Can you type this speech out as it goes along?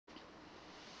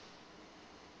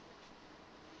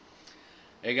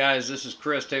Hey guys, this is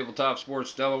Chris, Tabletop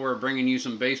Sports Delaware, bringing you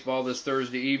some baseball this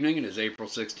Thursday evening. It is April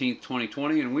 16th,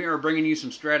 2020, and we are bringing you some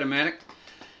Stratomatic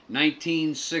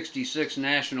 1966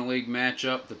 National League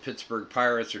matchup. The Pittsburgh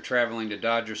Pirates are traveling to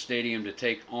Dodger Stadium to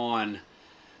take on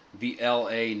the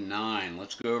LA 9.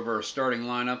 Let's go over our starting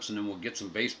lineups and then we'll get some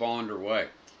baseball underway.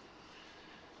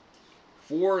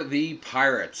 For the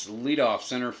Pirates, leadoff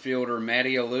center fielder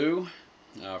Matty Alou.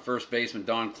 First baseman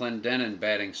Don Clendenin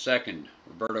batting second.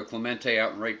 Roberto Clemente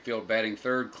out in right field batting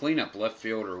third. Cleanup left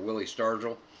fielder Willie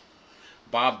Stargell.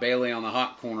 Bob Bailey on the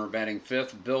hot corner batting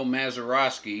fifth. Bill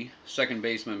Mazeroski, second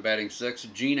baseman batting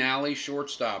sixth. Gene Alley,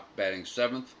 shortstop, batting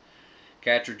seventh.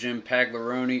 Catcher Jim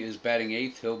Pagliarone is batting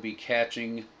eighth. He'll be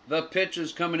catching the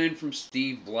pitches coming in from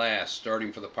Steve Blass,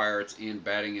 starting for the Pirates and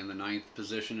batting in the ninth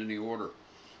position in the order.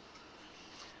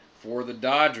 For the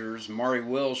Dodgers, Maury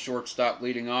Wills, shortstop,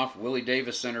 leading off. Willie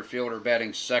Davis, center fielder,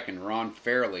 batting second. Ron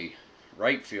Fairley,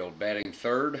 right field, batting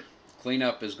third.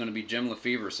 Cleanup is going to be Jim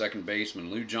Lefevre, second baseman.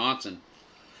 Lou Johnson,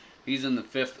 he's in the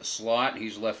fifth slot.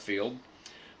 He's left field.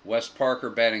 Wes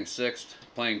Parker batting sixth,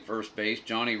 playing first base.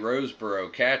 Johnny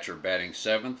Roseboro, catcher, batting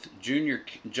seventh.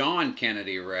 John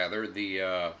Kennedy,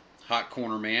 the hot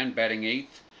corner man, batting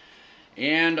eighth.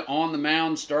 And on the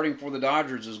mound, starting for the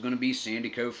Dodgers, is going to be Sandy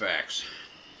Koufax.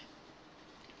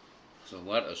 So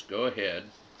let us go ahead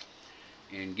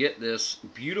and get this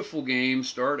beautiful game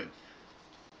started.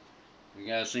 We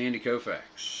got Sandy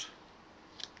Koufax.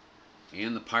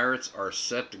 And the Pirates are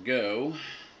set to go.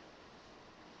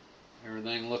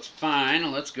 Everything looks fine.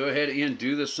 Let's go ahead and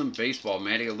do this some baseball.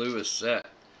 Matty Alou is set.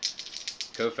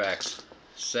 Koufax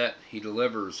set. He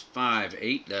delivers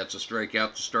 5-8. That's a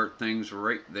strikeout to start things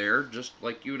right there, just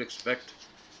like you would expect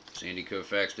Sandy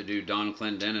Koufax to do. Don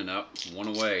Clendenin up, one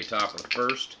away, top of the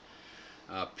first.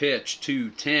 Pitch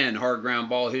 2-10, hard ground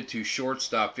ball hit to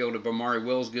shortstop, fielded by Maury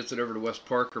Wills, gets it over to Wes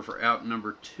Parker for out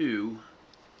number 2.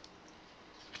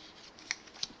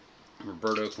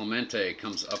 Roberto Clemente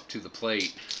comes up to the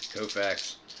plate.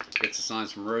 Koufax gets the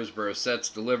signs from Roseboro, sets,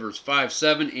 delivers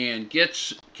 5-7, and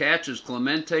catches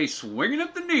Clemente swinging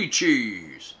at the knee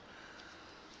cheese.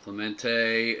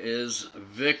 Clemente is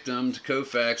victim to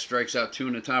Koufax, strikes out 2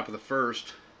 in the top of the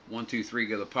first. 1-2-3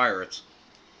 go the Pirates.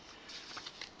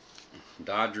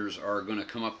 Dodgers are going to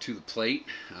come up to the plate.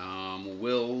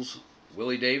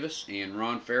 Willie Davis, and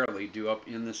Ron Fairley due up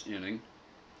in this inning.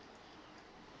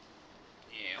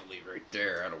 Yeah, I'll leave right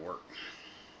there. That'll work.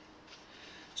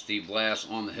 Steve Blass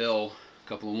on the hill. A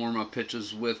couple of warm-up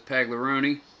pitches with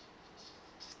Pagliarone.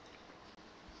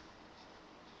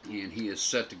 And he is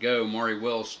set to go. Maury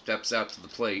Wills steps out to the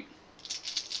plate.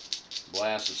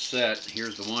 Blass is set.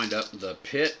 Here's the windup. The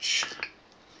pitch.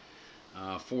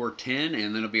 4-10,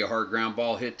 and then it'll be a hard ground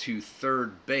ball hit to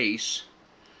third base.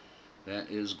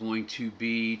 That is going to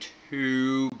be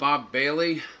to Bob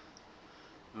Bailey.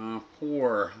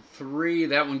 4-3.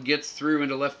 That one gets through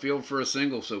into left field for a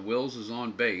single, so Wills is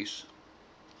on base.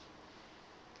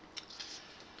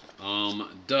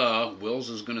 Wills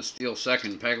is going to steal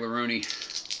second. Pagliarone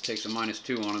takes a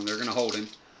 -2 on him. They're going to hold him.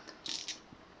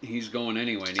 He's going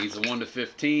anyway. Needs a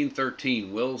 1-15.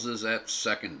 13. Wills is at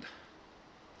second.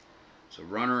 So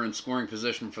runner in scoring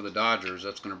position for the Dodgers.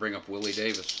 That's going to bring up Willie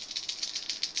Davis.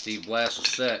 Steve Blass is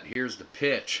set. Here's the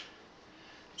pitch.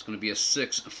 It's going to be a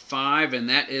 6-5, and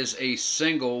that is a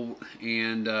single.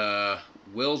 And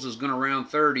Wills is going to round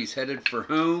third. He's headed for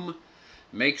home.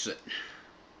 Makes it.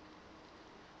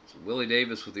 So Willie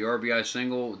Davis with the RBI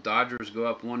single. Dodgers go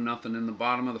up 1-0 in the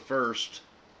bottom of the first.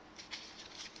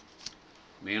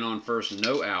 Man on first,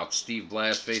 no outs. Steve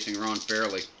Blass facing Ron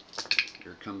Fairley.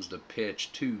 Here comes the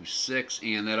pitch, 2-6,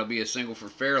 and that'll be a single for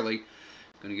Fairley.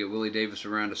 Going to get Willie Davis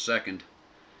around to second.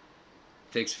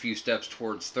 Takes a few steps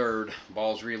towards third.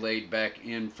 Ball's relayed back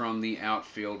in from the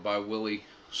outfield by Willie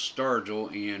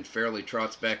Stargell, and Fairley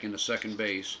trots back into second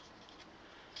base.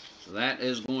 So that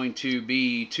is going to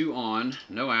be 2 on,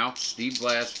 no outs. Steve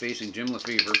Blass facing Jim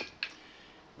Lefevre.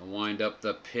 They'll wind up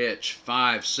the pitch,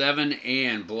 5-7,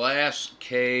 and Blass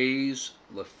K's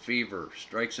Lefevre,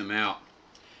 strikes him out.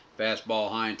 Fastball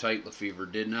high and tight. Lefevre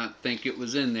did not think it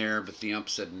was in there, but the ump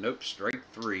said, nope, strike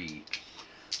 3.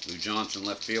 Lou Johnson,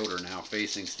 left fielder, now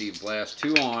facing Steve Blass.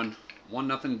 2 on,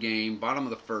 1-0 game, bottom of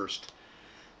the first.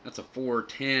 That's a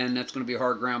 4-10. That's going to be a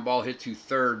hard ground ball hit to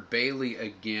third. Bailey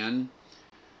again.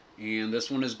 And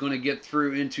this one is going to get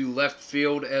through into left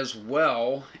field as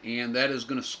well. And that is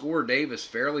going to score Davis.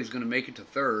 Fairley's going to make it to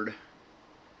third.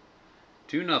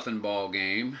 2-0 ball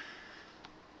game.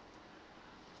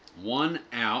 1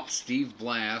 out. Steve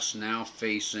Blass now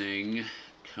facing,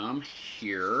 come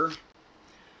here,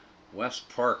 Wes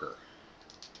Parker.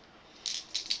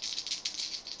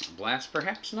 Blass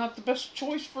perhaps not the best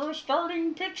choice for a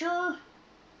starting pitcher.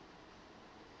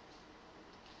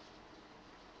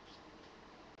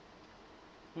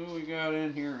 Who we got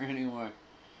in here anyway?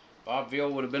 Bob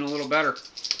Veal would have been a little better.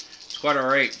 It's quite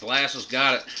alright. Blass has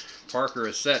got it. Parker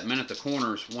is set. Men at the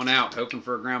corners. 1 out. Hoping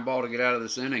for a ground ball to get out of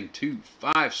this inning.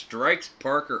 2-5 strikes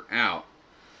Parker out.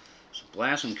 So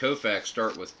Blass and Koufax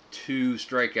start with 2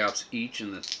 strikeouts each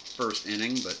in the first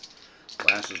inning, but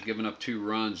Blass has given up 2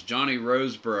 runs. Johnny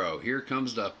Roseboro. Here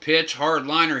comes the pitch. Hard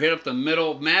liner hit up the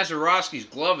middle. Mazeroski's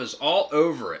glove is all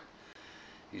over it.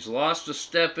 He's lost a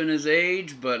step in his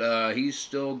age, but he's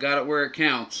still got it where it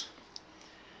counts.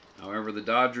 However, the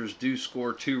Dodgers do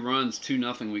score 2 runs,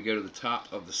 2-0. We go to the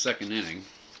top of the second inning.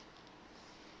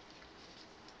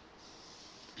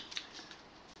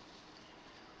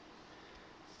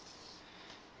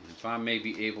 And if I may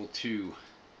be able to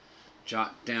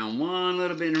jot down one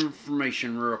little bit of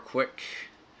information real quick,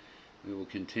 we will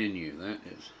continue. That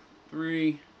is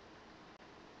 3.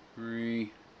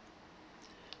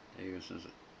 Davis is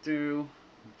a 2.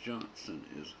 Johnson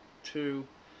is a 2.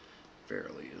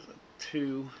 Fairley is a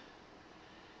 2.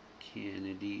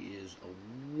 Kennedy is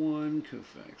a 1.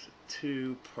 Koufax a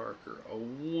 2. Parker a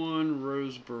 1.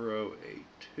 Roseboro a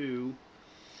 2.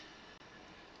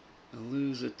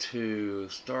 Alou's a 2.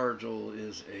 Stargell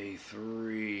is a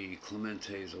 3.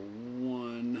 Clemente's a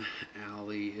 1.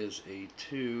 Alley is a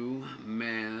 2.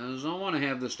 Maz, I want to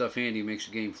have this stuff handy. Makes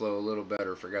the game flow a little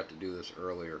better. Forgot to do this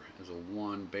earlier. Is a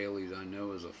 1. Bailey's, I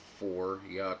know, is a 4.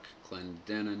 Yuck.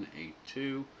 Clendenin a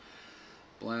 2.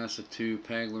 Blass a 2.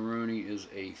 Paglaroni is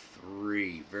a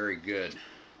 3. Very good.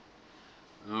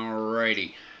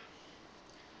 Alrighty.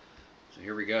 So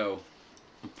here we go.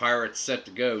 Pirates set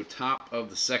to go. Top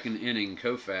of the second inning.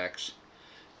 Koufax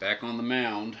back on the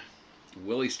mound.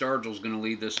 Willie Stargell's going to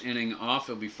lead this inning off.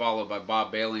 He'll be followed by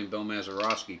Bob Bailey and Bill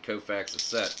Mazeroski. Koufax is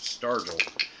set. Stargell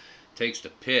takes the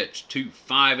pitch.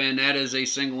 2-5, and that is a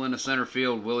single into center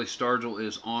field. Willie Stargell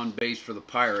is on base for the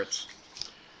Pirates.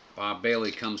 Bob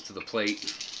Bailey comes to the plate.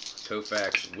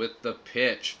 Koufax with the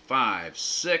pitch.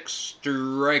 5-6,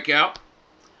 strikeout.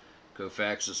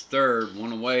 Koufax is third,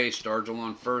 1 away. Stargell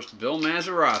on first. Bill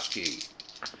Mazeroski.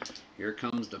 Here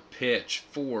comes the pitch.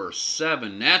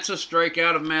 4-7. That's a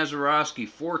strikeout of Mazeroski.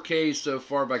 4 Ks so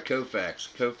far by Koufax.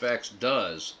 Koufax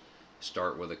does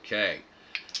start with a K.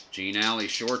 Gene Alley,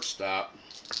 shortstop.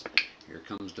 Here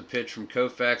comes the pitch from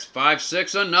Koufax.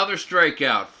 5-6. Another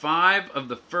strikeout. 5 of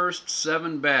the first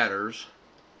 7 batters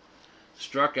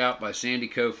struck out by Sandy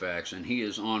Koufax, and he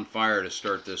is on fire to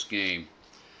start this game.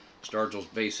 Stargell's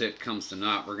base hit comes to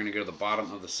naught. We're going to go to the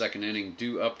bottom of the second inning.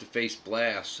 Due up to face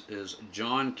Blass is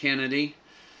John Kennedy,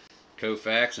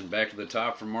 Koufax, and back to the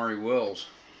top for Maury Wills.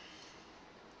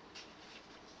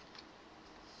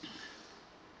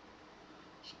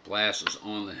 So Blass is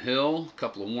on the hill. A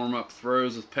couple of warm-up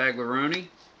throws with Paglaroni.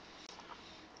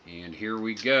 And here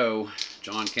we go.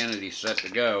 John Kennedy set to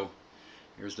go.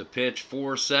 Here's the pitch,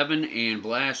 4-7, and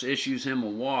Blass issues him a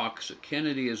walk. So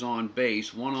Kennedy is on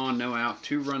base. 1 on, no out.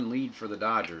 2-run lead for the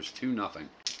Dodgers. 2-0.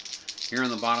 Here in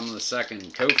the bottom of the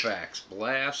second, Koufax.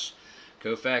 Blass.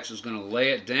 Koufax is going to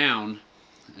lay it down,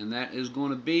 and that is going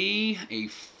to be a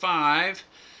 5.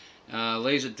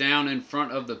 Lays it down in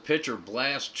front of the pitcher.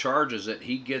 Blass charges it.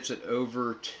 He gets it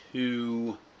over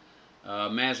to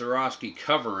Mazeroski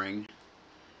covering.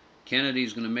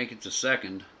 Kennedy's going to make it to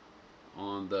second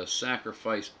on the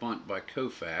sacrifice bunt by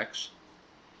Koufax.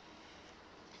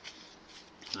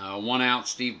 1 out,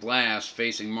 Steve Blass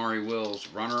facing Maury Wills.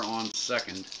 Runner on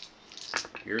second.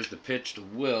 Here's the pitch to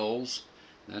Wills.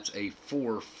 That's a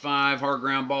 4-5 hard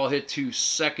ground ball hit to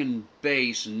second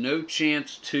base. No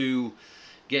chance to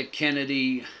get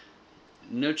Kennedy.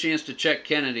 No chance to check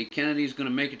Kennedy. Kennedy's going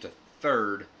to make it to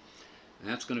third. And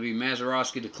that's going to be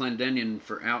Mazeroski to Clendenin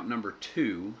for out number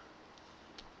 2.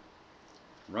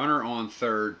 Runner on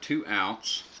third, 2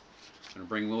 outs. Going to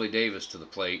bring Willie Davis to the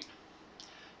plate.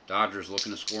 Dodgers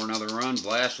looking to score another run.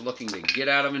 Blass looking to get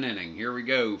out of an inning. Here we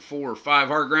go. 4-5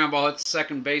 hard ground ball hits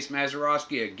second base.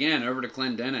 Mazeroski again over to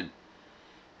Clendenin.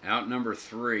 Out number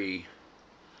 3.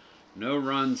 No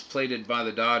runs plated by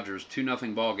the Dodgers.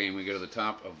 2-0 ball game. We go to the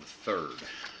top of the third.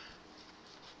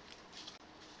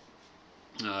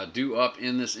 Due up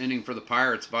in this inning for the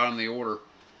Pirates, bottom of the order.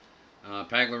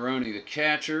 Paglaroni, the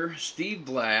catcher, Steve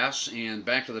Blass, and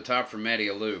back to the top for Matty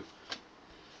Alou.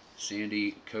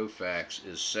 Sandy Koufax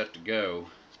is set to go.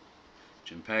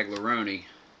 Jim Paglaroni,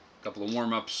 a couple of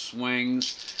warm-up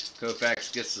swings.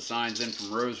 Koufax gets the signs in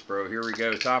from Roseboro. Here we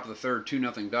go, top of the third,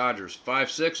 2-0 Dodgers.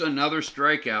 5-6, another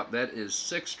strikeout. That is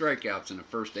 6 strikeouts in the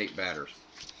first 8 batters.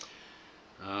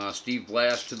 Steve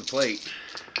Blass to the plate.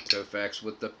 Koufax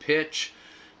with the pitch.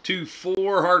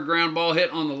 2-4, hard ground ball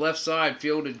hit on the left side,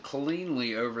 fielded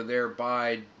cleanly over there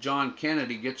by John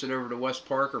Kennedy. Gets it over to Wes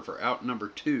Parker for out number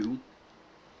 2.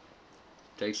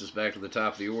 Takes us back to the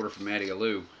top of the order for Matty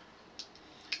Alou.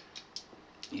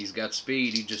 He's got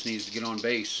speed, he just needs to get on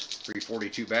base.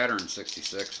 342 batter in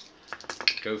 66.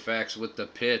 Koufax with the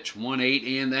pitch,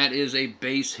 1-8, and that is a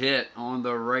base hit on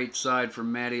the right side for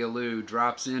Matty Alou.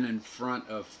 Drops in front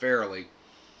of Fairley.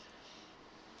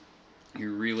 He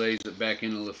relays it back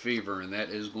into Lefevre, and that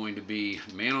is going to be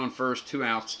man on first, 2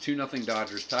 outs, 2-0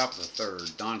 Dodgers, top of the third.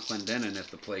 Don Clendenin at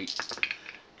the plate.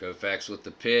 Koufax with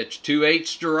the pitch, 2-8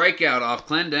 strikeout off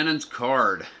Clendenin's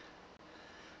card.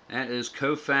 That is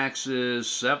Koufax's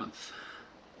 7th.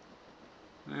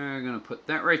 We're going to put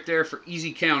that right there for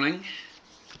easy counting.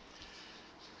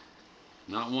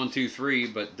 Not 1, 2, 3,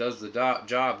 but does the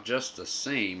job just the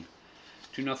same.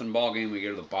 2-0 ball game. We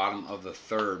go to the bottom of the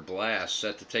third. Blass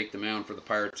set to take the mound for the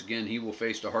Pirates again. He will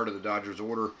face the heart of the Dodgers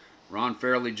order. Ron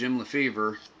Fairley, Jim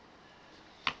Lefevre,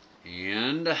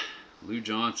 and Lou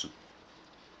Johnson.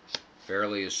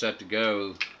 Fairley is set to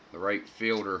go. The right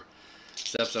fielder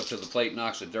steps up to the plate,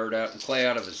 knocks the dirt out and clay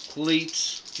out of his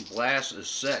cleats. Blass is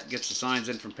set, gets the signs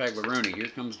in from Paglaroni. Here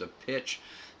comes the pitch.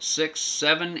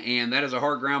 6-7, and that is a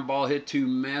hard ground ball hit to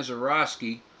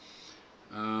Mazeroski.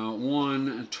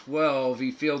 1-12.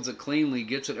 He fields it cleanly,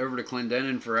 gets it over to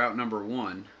Clendenin for out number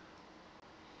 1.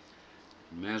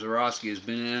 Mazeroski has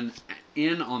been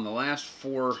in on the last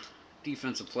 4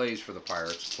 defensive plays for the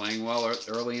Pirates, playing well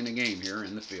early in the game here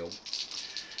in the field.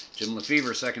 Jim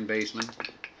Lefevre, second baseman.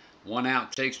 1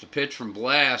 out, takes the pitch from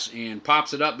Blass and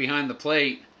pops it up behind the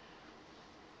plate.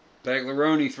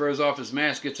 Paglaroni throws off his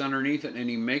mask, gets underneath it, and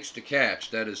he makes the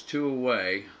catch. That is 2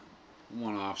 away.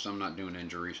 1 off, so I'm not doing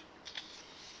injuries.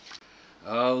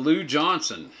 Lou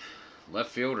Johnson, left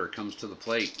fielder, comes to the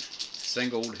plate.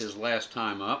 Singled his last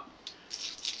time up.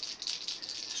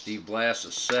 Steve Blass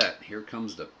is set. Here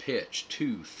comes the pitch.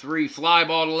 2-3. Fly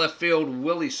ball to left field.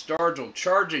 Willie Stargell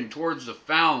charging towards the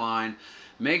foul line.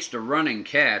 Makes the running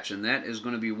catch, and that is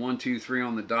going to be 1, 2, 3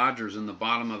 on the Dodgers in the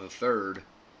bottom of the third.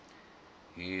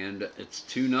 And it's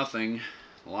 2-0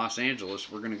 Los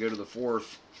Angeles. We're going to go to the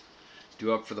fourth.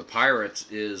 Due up for the Pirates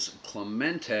is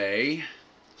Clemente,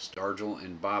 Stargell,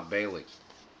 and Bob Bailey.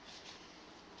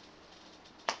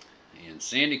 And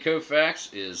Sandy Koufax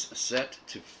is set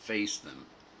to face them.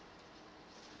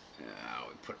 We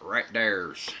put it right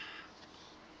there.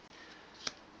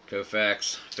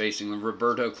 Koufax facing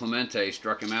Roberto Clemente.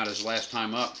 Struck him out his last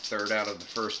time up. 3rd out of the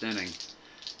 1st inning.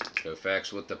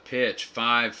 Koufax with the pitch.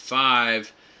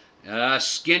 5-5.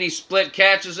 Skinny split,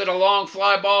 catches it, a long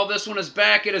fly ball. This one is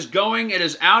back. It is going. It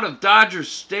is out of Dodgers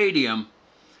Stadium.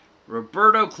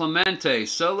 Roberto Clemente,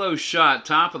 solo shot,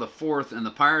 top of the 4th, and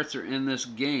the Pirates are in this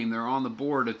game. They're on the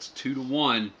board. It's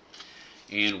 2-1.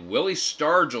 And Willie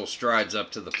Stargell strides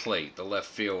up to the plate, the left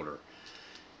fielder.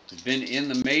 He's been in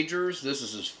the majors. This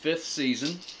is his 5th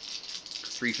season.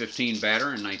 315 batter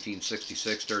in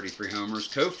 1966, 33 homers.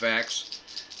 Koufax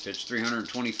pitched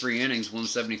 323 innings,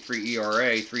 173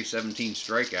 ERA, 317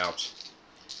 strikeouts.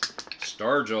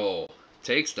 Stargell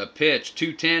takes the pitch,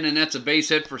 2-10, and that's a base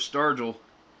hit for Stargell.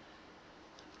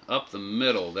 Up the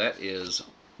middle, that is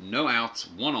no outs,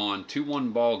 1 on,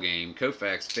 2-1 ball game.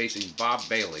 Koufax facing Bob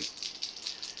Bailey.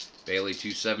 Bailey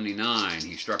 279.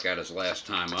 He struck out his last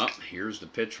time up. Here's the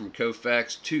pitch from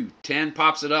Koufax. 2-10.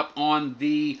 Pops it up on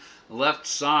the left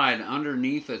side.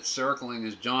 Underneath it, circling,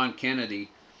 is John Kennedy.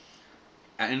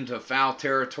 Into foul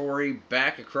territory.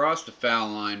 Back across the foul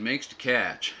line. Makes the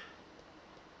catch.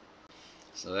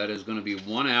 So that is going to be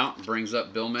 1 out. Brings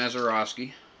up Bill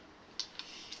Mazeroski.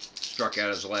 Struck out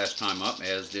his last time up,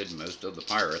 as did most of the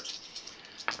Pirates.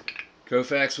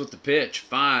 Koufax with the pitch,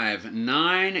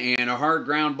 5-9, and a hard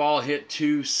ground ball hit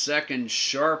to second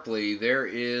sharply. There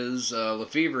is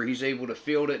Lefevre. He's able to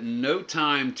field it. No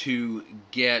time to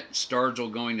get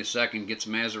Stargell going to second. Gets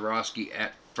Mazeroski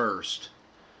at first.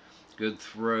 Good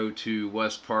throw to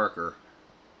Wes Parker.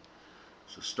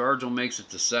 So Stargell makes it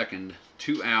to second.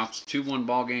 2 outs, 2-1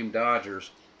 ball game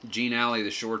Dodgers. Gene Alley,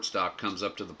 the shortstop, comes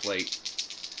up to the plate.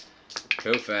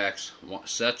 Koufax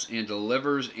sets and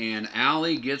delivers, and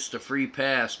Alley gets the free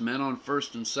pass. Men on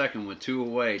first and second with 2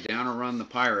 away. Down a run the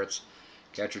Pirates.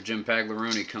 Catcher Jim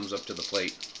Paglaroni comes up to the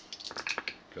plate.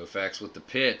 Koufax with the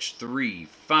pitch.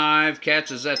 3-5.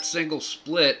 Catches that single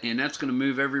split, and that's going to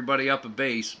move everybody up a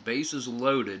base. Base is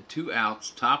loaded. 2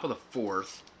 outs. Top of the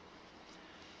 4th.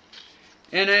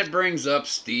 And that brings up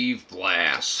Steve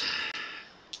Blass.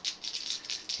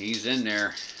 He's in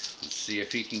there. Let's see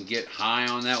if he can get high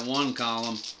on that 1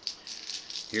 column.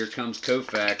 Here comes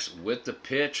Koufax with the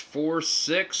pitch.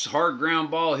 4-6. Hard ground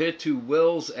ball hit to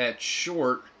Wills at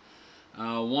short.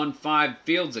 1-5.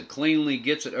 Fields it cleanly.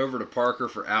 Gets it over to Parker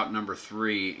for out number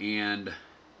 3. And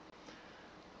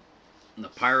the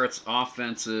Pirates'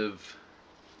 offensive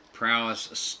prowess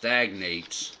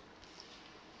stagnates.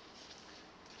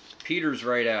 Peters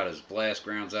right out as Blass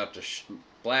grounds out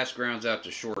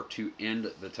to short to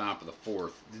end the top of the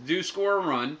 4th. They do score a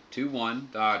run,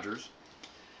 2-1 Dodgers.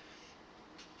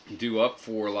 Due up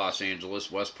for Los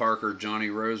Angeles, Wes Parker, Johnny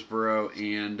Roseboro,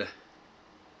 and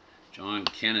John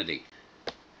Kennedy.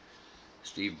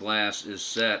 Steve Blass is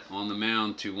set on the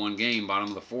mound to 1 game, bottom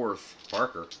of the 4th.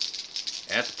 Parker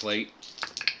at the plate.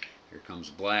 Here comes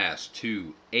Blass,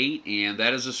 2-8, and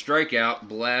that is a strikeout.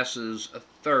 Blass is a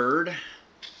 3rd.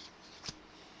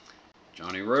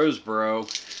 Johnny Roseboro,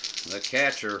 the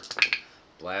catcher.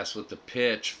 Blass with the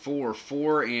pitch,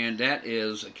 4-4, and that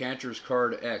is a catcher's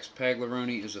card X.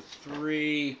 Pagliarone is a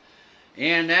 3,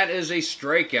 and that is a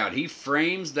strikeout. He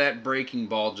frames that breaking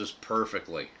ball just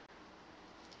perfectly.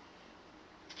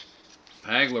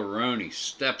 Pagliarone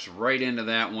steps right into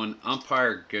that one.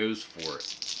 Umpire goes for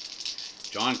it.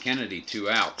 John Kennedy, 2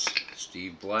 outs.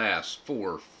 Steve Blass,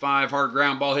 4-5. Hard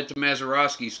ground ball hit to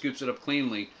Mazeroski. Scoops it up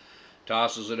cleanly.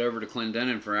 Tosses it over to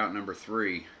Clendenon for out number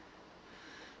 3.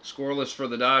 Scoreless for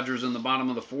the Dodgers in the bottom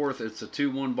of the 4th. It's a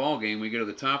 2-1 ball game. We go to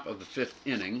the top of the 5th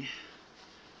inning.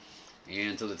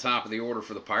 And to the top of the order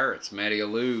for the Pirates. Matty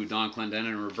Alou, Don Clendenon,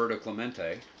 and Roberto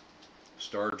Clemente.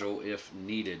 Stargell if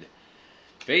needed.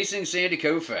 Facing Sandy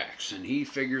Koufax. And he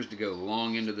figures to go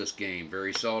long into this game.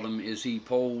 Very seldom is he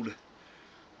pulled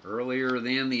earlier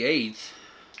than the 8th.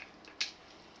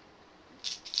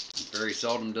 Very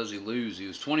seldom does he lose. He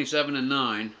was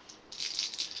 27-9.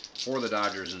 For the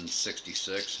Dodgers in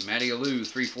 66. Matty Alou,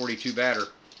 342 batter.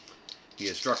 He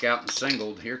has struck out and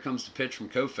singled. Here comes the pitch from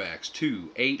Koufax.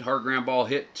 2-8. Hard ground ball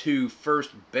hit to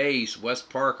first base. Wes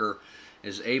Parker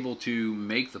is able to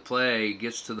make the play.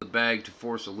 Gets to the bag to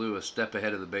force Alou a step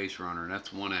ahead of the base runner. And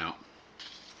that's 1 out.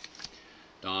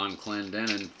 Don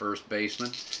Clendenon, first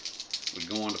baseman, would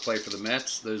go on to play for the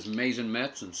Mets. Those amazing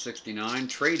Mets in 69.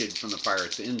 Traded from the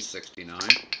Pirates in 69.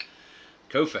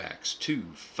 Koufax,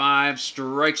 2-5,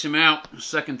 strikes him out.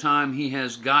 Second time he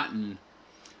has gotten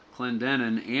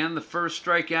Clendenon, and the first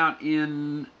strikeout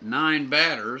in 9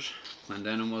 batters.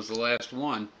 Clendenon was the last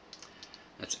one.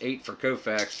 That's 8 for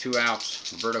Koufax, 2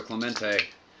 outs. Roberto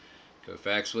Clemente.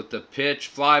 Koufax with the pitch.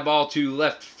 Fly ball to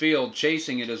left field.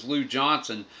 Chasing it is Lou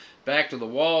Johnson. Back to the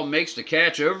wall. Makes the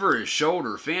catch over his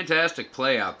shoulder. Fantastic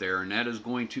play out there, and that is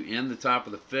going to end the top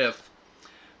of the 5th.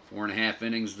 4.5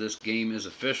 innings. This game is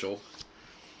official.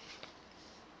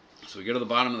 So we go to the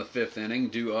bottom of the 5th inning,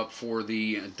 due up for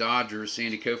the Dodgers,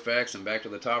 Sandy Koufax, and back to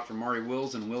the top for Marty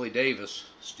Wills and Willie Davis,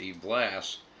 Steve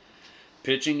Blass.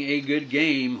 Pitching a good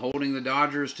game, holding the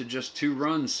Dodgers to just 2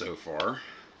 runs so far.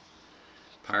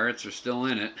 Pirates are still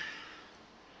in it.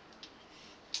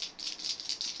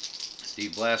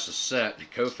 Steve Blass is set.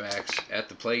 Koufax at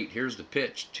the plate. Here's the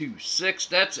pitch, 2-6.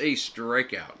 That's a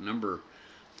strikeout, number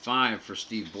 5 for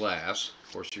Steve Blass.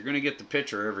 Of course, you're going to get the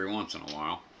pitcher every once in a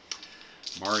while.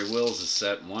 Marty Wills is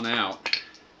set, 1 out.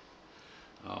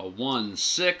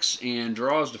 1-6 and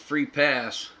draws the free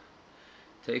pass.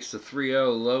 Takes the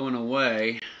 3-0 low and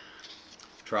away.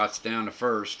 Trots down to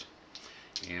first.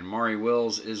 And Marty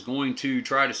Wills is going to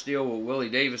try to steal with Willie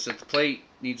Davis at the plate.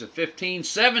 Needs a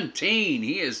 15-17.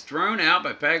 He is thrown out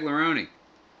by Pagliarone.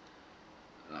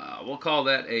 We'll call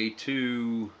that a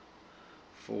 2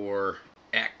 for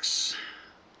X.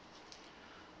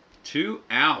 2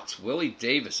 outs. Willie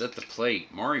Davis at the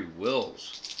plate. Marty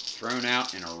Wills thrown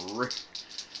out in a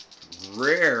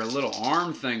rare little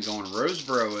arm thing going.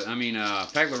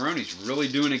 Pagliarone's really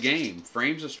doing a game.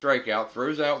 Frames a strikeout.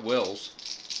 Throws out Wills.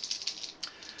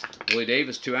 Willie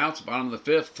Davis, 2 outs. Bottom of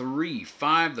the 5th.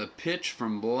 3-5. The pitch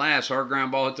from Blass. Hard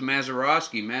ground ball hit to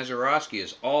Mazeroski. Mazeroski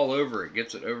is all over it.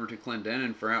 Gets it over to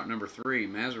Clendenon for out number 3.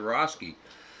 Mazeroski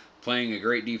playing a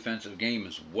great defensive game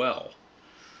as well.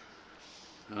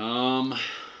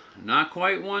 Not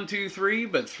quite 1, 2, 3,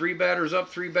 but 3 batters up,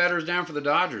 3 batters down for the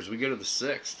Dodgers. We go to the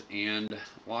 6th, and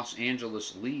Los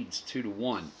Angeles leads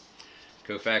 2-1.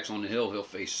 Koufax on the hill. He'll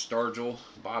face Stargell,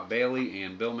 Bob Bailey,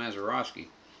 and Bill Mazeroski.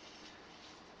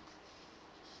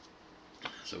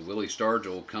 So Willie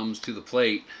Stargell comes to the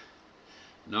plate.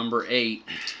 Number 8.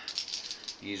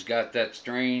 He's got that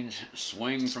strange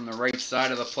swing from the right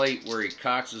side of the plate where he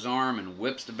cocks his arm and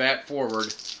whips the bat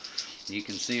forward. You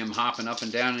can see him hopping up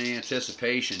and down in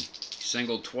anticipation. He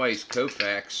singled twice.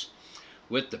 Koufax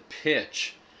with the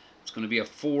pitch. It's going to be a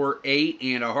 4-8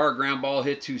 and a hard ground ball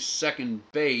hit to second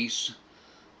base.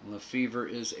 Lefevre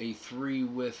is a 3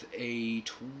 with a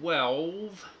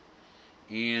 12.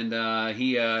 And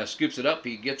he scoops it up.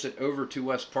 He gets it over to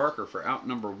Wes Parker for out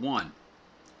number 1.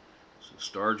 So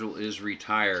Stargell is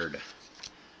retired.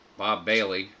 Bob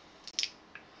Bailey,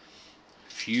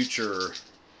 future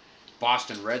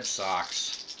Boston Red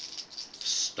Sox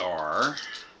star.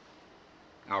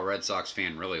 Our Red Sox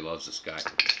fan really loves this guy.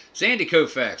 Sandy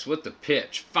Koufax with the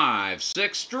pitch.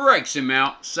 5-6. Strikes him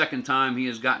out. Second time he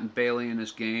has gotten Bailey in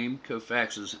this game.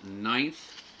 Koufax's 9th.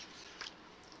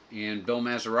 And Bill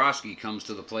Mazeroski comes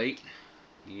to the plate.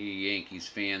 You Yankees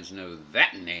fans know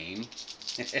that name.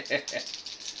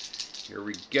 Here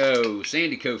we go.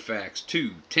 Sandy Koufax,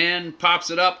 2-10. Pops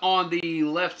it up on the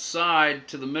left side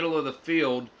to the middle of the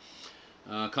field.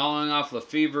 Calling off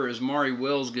Lefevre as Maury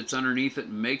Wills gets underneath it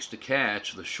and makes the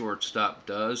catch. The shortstop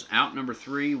does. Out number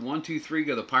 3. 1-2-3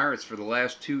 go the Pirates for the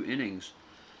last 2 innings.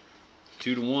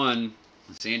 2-1.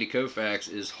 Sandy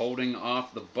Koufax is holding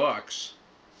off the Bucks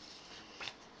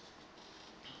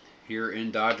here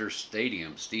in Dodger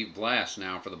Stadium. Steve Blass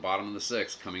now for the bottom of the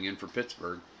 6th, coming in for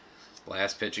Pittsburgh.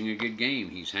 Blass pitching a good game.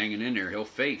 He's hanging in there. He'll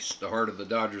face the heart of the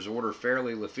Dodgers order,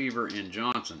 Fairley, Lefevre, and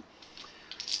Johnson.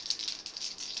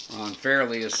 Ron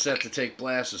Fairley is set to take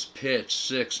Blass's pitch.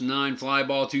 6-9 fly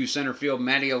ball to center field.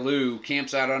 Matty Alou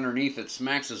camps out underneath it,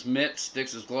 smacks his mitt,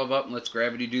 sticks his glove up, and lets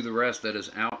gravity do the rest. That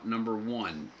is out number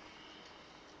 1.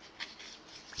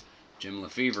 Jim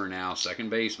Lefevre now, second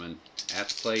baseman. At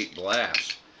the plate,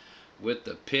 Blass with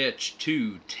the pitch.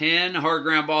 2-10. Hard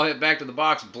ground ball hit back to the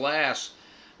box. Blass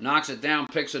knocks it down,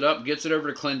 picks it up, gets it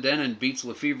over to Clendenin, beats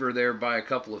Lefevre there by a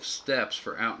couple of steps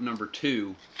for out number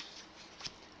 2.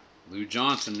 Lou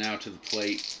Johnson now to the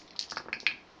plate.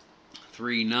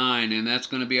 3-9, and that's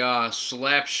going to be a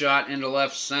slap shot into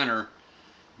left center.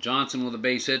 Johnson with a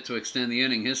base hit to extend the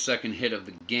inning, his second hit of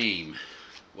the game.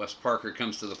 Wes Parker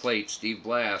comes to the plate. Steve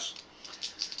Blass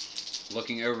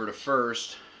looking over to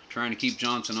first, trying to keep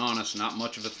Johnson honest. Not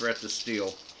much of a threat to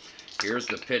steal. Here's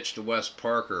the pitch to Wes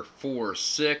Parker.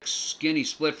 4-6. Skinny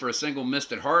split for a single.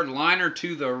 Missed it hard. Liner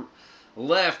to the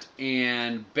left.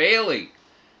 And Bailey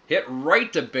hit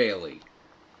right to Bailey.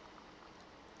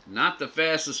 Not the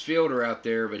fastest fielder out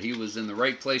there, but he was in the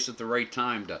right place at the right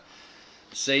time to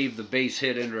save the base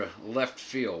hit into left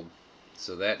field.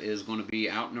 So that is going to be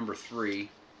out number 3.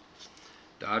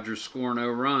 Dodgers score no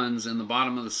runs in the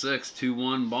bottom of the 6th.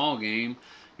 2-1 ball game.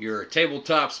 Your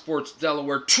Tabletop Sports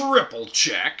Delaware triple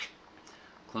check.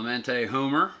 Clemente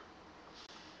homer.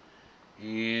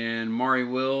 And Maury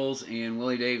Wills and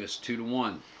Willie Davis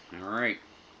 2-1. All right.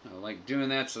 I like doing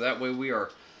that so that way we are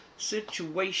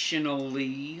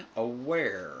situationally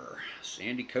aware.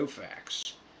 Sandy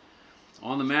Koufax.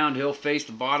 On the mound, he'll face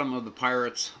the bottom of the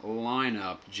Pirates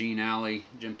lineup. Gene Alley,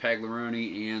 Jim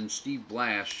Pagliarone, and Steve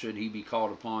Blass, should he be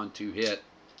called upon to hit.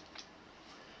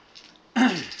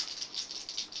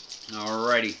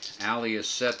 Alrighty, Alley is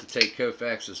set to take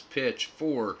Koufax's pitch.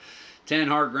 4-10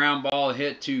 hard ground ball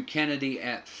hit to Kennedy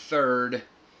at third.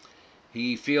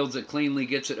 He fields it cleanly,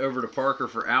 gets it over to Parker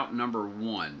for out number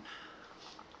 1.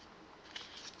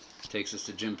 Takes us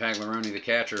to Jim Pagliarone, the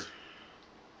catcher.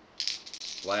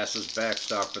 Blass's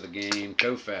backstop for the game.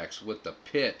 Koufax with the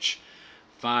pitch.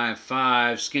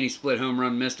 5-5. Skinny split home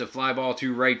run. Missed a fly ball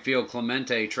to right field.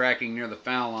 Clemente tracking near the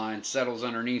foul line. Settles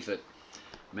underneath it.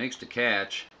 Makes the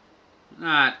catch.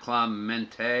 Not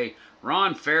Clemente.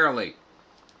 Ron Fairley.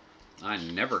 I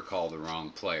never call the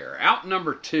wrong player. Out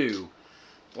number 2.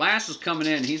 Blass is coming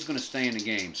in. He's going to stay in the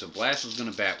game. So Blass is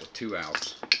going to bat with 2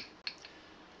 outs.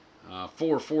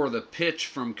 4-4 the pitch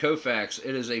from Koufax.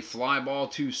 It is a fly ball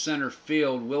to center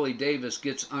field. Willie Davis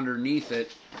gets underneath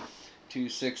it.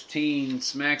 2-16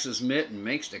 smacks his mitt and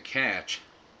makes the catch.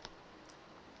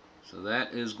 So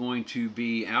that is going to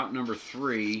be out number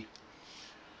 3.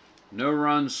 No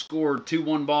runs scored.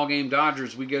 2-1 ball game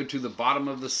Dodgers. We go to the bottom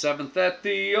of the 7th at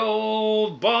the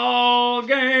old ball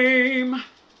game.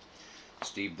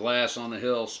 Steve Blass on the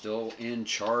hill, still in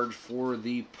charge for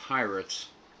the Pirates.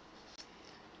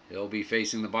 He'll be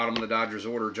facing the bottom of the Dodgers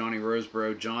order, Johnny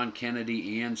Roseboro, John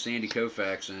Kennedy, and Sandy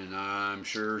Koufax. And I'm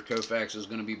sure Koufax is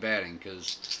going to be batting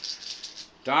because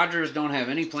Dodgers don't have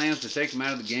any plans to take him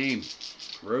out of the game.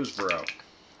 Roseboro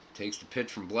takes the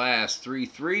pitch from Blass.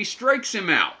 3-3, strikes him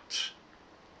out.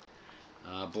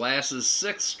 Blass's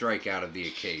 6th strikeout of the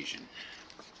occasion.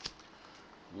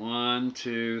 1,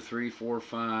 2, 3, 4,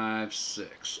 5,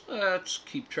 6. Let's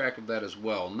keep track of that as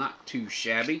well. Not too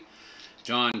shabby.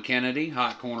 John Kennedy,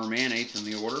 hot corner man, 8th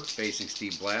in the order, facing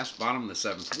Steve Blass. Bottom of the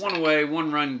 7th. 1 away,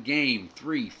 1-run game.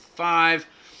 3-5.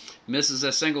 Misses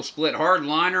a single split hard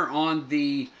liner on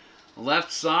the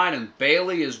left side, and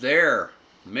Bailey is there.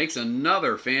 makes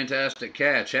another fantastic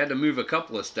catch. Had to move a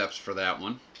couple of steps for that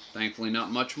one. Thankfully,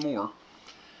 not much more.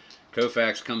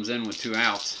 Koufax comes in with 2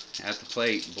 outs at the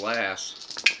plate.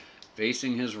 Blass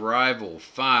facing his rival.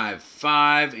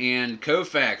 5-5, and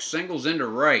Koufax singles into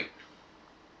right.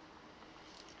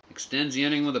 Extends the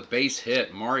inning with a base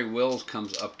hit. Maury Wills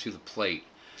comes up to the plate.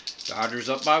 Dodgers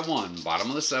up by 1. Bottom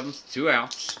of the 7th. 2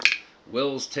 outs.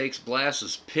 Wills takes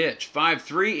Blass's pitch.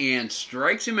 5-3 and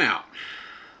strikes him out.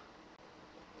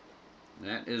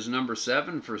 That is number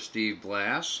 7 for Steve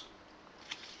Blass.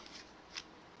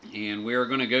 And we are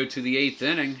going to go to the 8th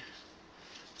inning.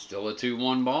 Still a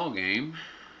 2-1 ball game.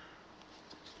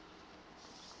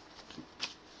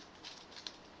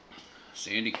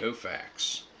 Sandy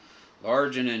Koufax.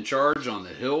 Large and in charge on the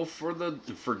hill for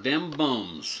dem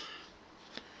bums.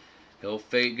 He'll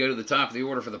go to the top of the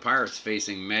order for the Pirates,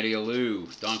 facing Matty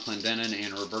Alou, Don Clendenin,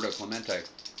 and Roberto Clemente.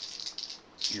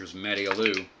 Here's Matty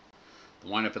Alou. The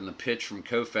windup in the pitch from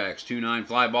Koufax. 2-9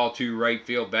 fly ball to right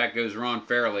field. Back goes Ron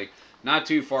Fairley. Not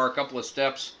too far, a couple of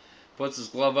steps. Puts his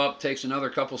glove up, takes another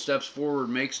couple steps forward,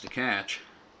 makes the catch.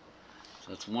 So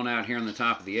that's 1 out here in the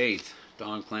top of the 8th.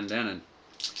 Don Clendenin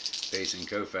facing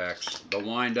Koufax. The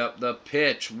windup, the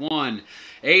pitch. 1-8.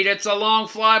 It's a long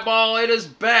fly ball. It is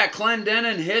back.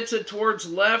 Clendenin hits it towards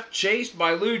left. Chased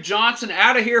by Lou Johnson.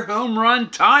 Out of here, home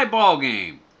run. Tie ball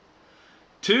game.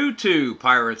 2-2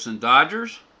 Pirates and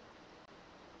Dodgers.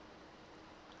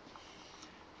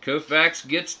 Koufax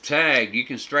gets tagged. You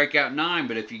can strike out 9,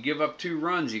 but if you give up 2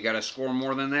 runs, you got to score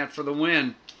more than that for the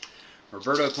win.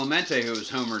 Roberto Clemente, who was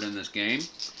homered in this game,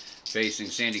 facing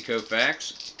Sandy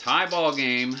Koufax. Tie ball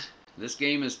game. This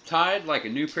game is tied like a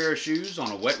new pair of shoes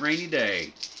on a wet, rainy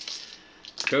day.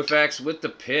 Koufax with the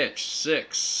pitch.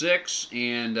 6-6,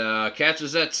 and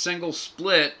catches that single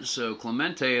split. So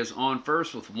Clemente is on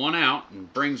first with 1 out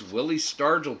and brings Willie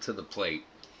Stargell to the plate.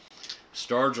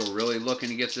 Stargell really looking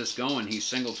to get this going. He's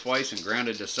singled twice and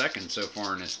grounded to second so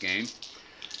far in this game.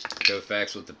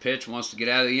 Koufax with the pitch, wants to get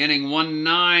out of the inning.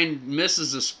 1-9,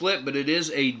 misses the split, but it is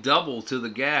a double to the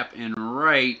gap and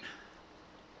right.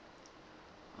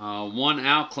 1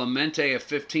 out, Clemente, a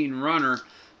 15 runner.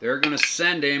 They're going to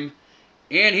send him,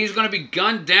 and he's going to be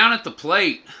gunned down at the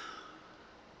plate.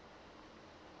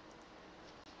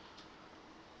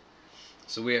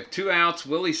 So we have 2 outs,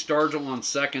 Willie Stargell on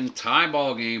second. Tie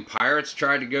ball game. Pirates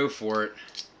tried to go for it,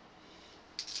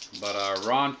 but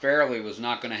Ron Fairley was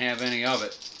not going to have any of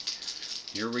it.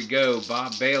 Here we go.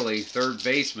 Bob Bailey, third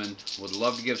baseman, would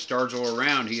love to give Stargell a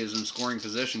round. He is in scoring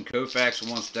position. Koufax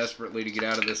wants desperately to get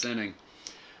out of this inning.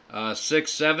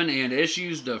 6-7, and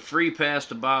issues the free pass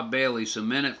to Bob Bailey. So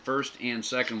men at first and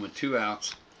second with 2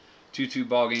 outs. 2-2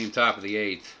 ball game, top of the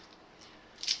 8th.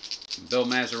 Bill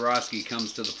Mazeroski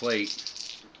comes to the plate.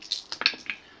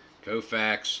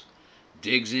 Koufax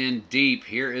digs in deep.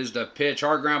 Here is the pitch.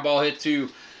 Hard ground ball hit to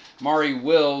Maury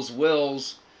Wills.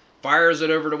 Wills fires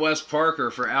it over to Wes Parker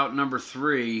for out number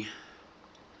 3.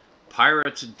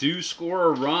 Pirates do score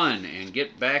a run and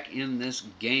get back in this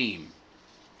game.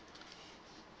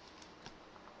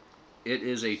 It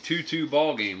is a 2-2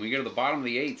 ball game. We go to the bottom of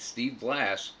the 8th. Steve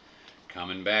Blass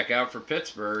coming back out for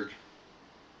Pittsburgh.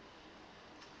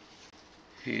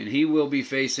 And he will be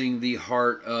facing the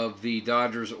heart of the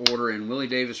Dodgers order in Willie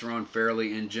Davis, Ron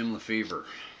Fairley, and Jim Lefevre.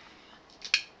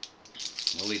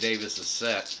 Willie Davis is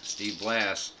set. Steve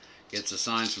Blass gets the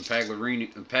signs from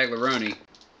Pagliarone.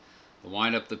 The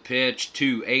windup, the pitch.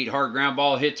 2-8 hard ground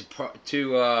ball hit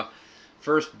to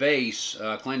first base.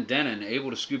 Clendenin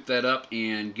able to scoop that up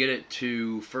and get it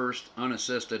to first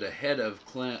unassisted ahead of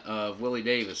Willie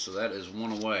Davis. So that is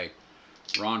 1 away.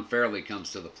 Ron Fairley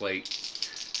comes to the plate.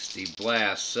 Steve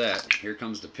Blass set. Here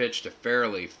comes the pitch to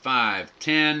Fairley.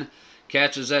 5-10.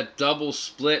 Catches that double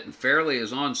split, and Fairley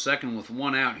is on second with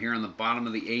 1 out here in the bottom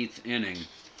of the 8th inning.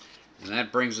 And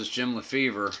that brings us Jim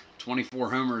Lefevre.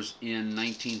 24 homers in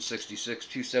 1966,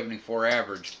 274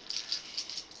 average.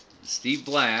 Steve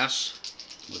Blass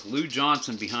with Lou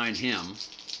Johnson behind him.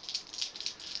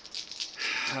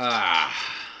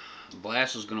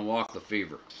 Blass is going to walk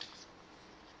Lefevre.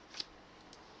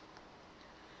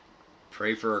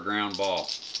 Pray for a ground ball.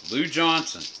 Lou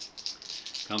Johnson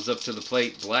comes up to the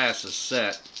plate. Blass is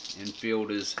set. Infield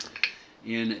is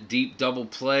in deep double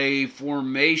play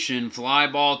formation. Fly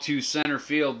ball to center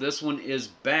field. This one is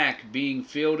back, being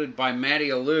fielded by Matty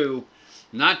Alou.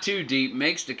 Not too deep.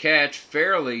 Makes the catch.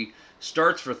 Fairley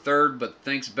starts for third, but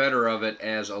thinks better of it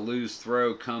as Alou's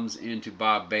throw comes into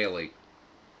Bob Bailey.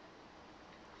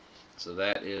 So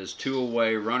that is 2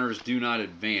 away. Runners do not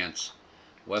advance.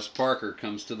 Wes Parker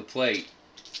comes to the plate.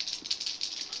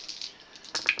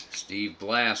 Steve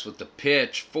Blass with the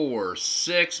pitch.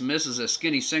 4-6. Misses a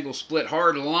skinny single split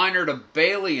hard liner to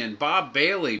Bailey, and Bob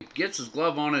Bailey gets his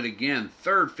glove on it again.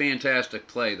 Third fantastic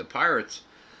play. The Pirates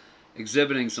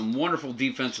exhibiting some wonderful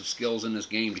defensive skills in this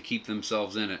game to keep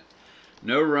themselves in it.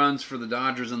 No runs for the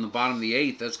Dodgers in the bottom of the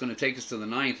 8th. That's going to take us to the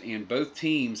 9th, and both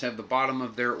teams have the bottom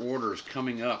of their orders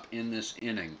coming up in this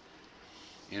inning.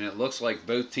 And it looks like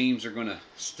both teams are going to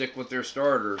stick with their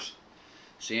starters.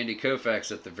 Sandy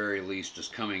Koufax, at the very least, is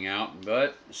coming out,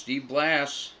 but Steve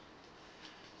Blass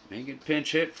may get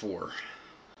pinch hit for.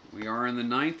 We are in the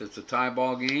 9th. It's a tie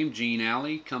ball game. Gene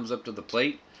Alley comes up to the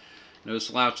plate. No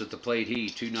slouch at the plate. He,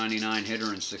 299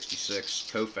 hitter and 66.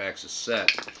 Koufax is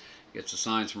set. Gets the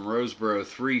signs from Roseboro.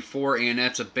 3-4, and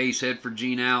that's a base hit for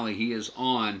Gene Alley. He is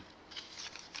on.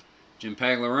 Jim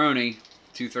Pagliarone,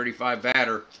 235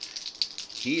 batter.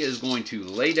 He is going to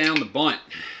lay down the bunt.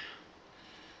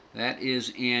 That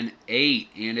is an 8,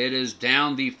 and it is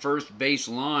down the first base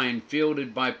line,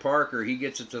 fielded by Parker. He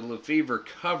gets it to Lefevre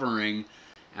covering.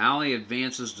 Alley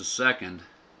advances to second.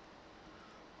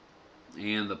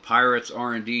 And the Pirates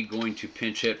are indeed going to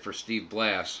pinch hit for Steve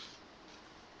Blass.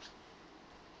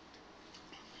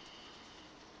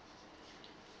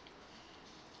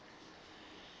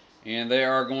 And they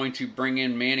are going to bring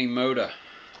in Manny Mota.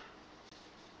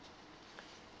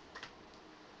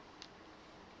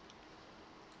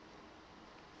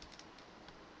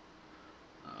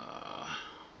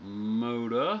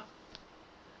 Mota,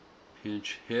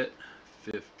 pinch hit,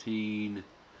 15C,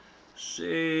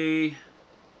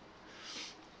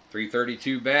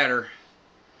 332 batter.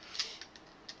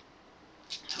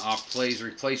 Off plays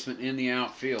replacement in the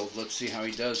outfield. Let's see how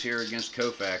he does here against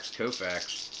Koufax.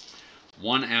 Koufax,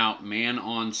 1 out, man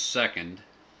on second.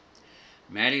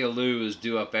 Matty Alou is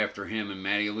due up after him, and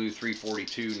Matty Alou,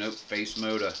 342. Nope, face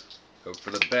Mota. Hope for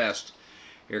the best.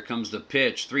 Here comes the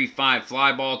pitch. 3-5,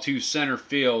 fly ball to center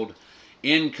field.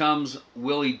 In comes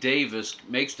Willie Davis,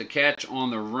 makes the catch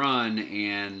on the run,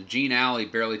 and Gene Alley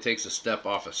barely takes a step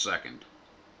off a second.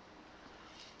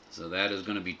 So that is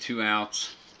going to be 2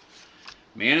 outs.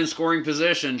 Man in scoring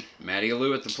position, Matty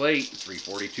Alou at the plate,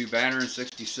 342 batter and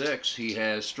 66. He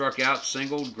has struck out,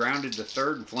 singled, grounded to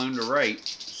third, and flown to right.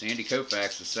 Sandy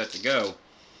Koufax is set to go.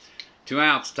 2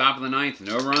 outs, top of the 9th,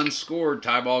 no runs scored.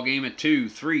 Tie ball game at 2,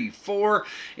 3, 4.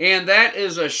 And that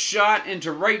is a shot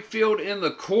into right field in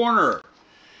the corner.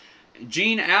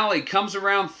 Gene Alley comes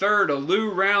around third.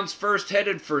 Alou rounds first,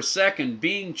 headed for second.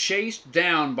 Being chased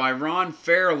down by Ron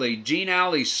Fairley. Gene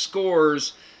Alley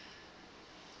scores.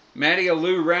 Matty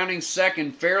Alou rounding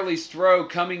second. Fairley's throw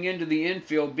coming into the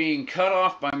infield, being cut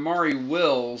off by Maury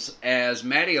Wills, as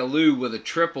Matty Alou with a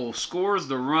triple scores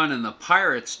the run, and the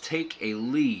Pirates take a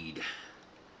lead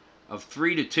of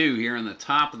 3-2 here in the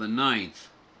top of the 9th.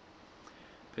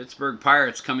 Pittsburgh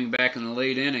Pirates coming back in the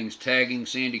late innings, tagging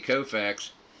Sandy Koufax.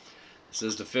 This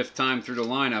is the 5th time through the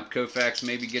lineup. Koufax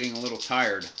may be getting a little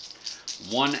tired.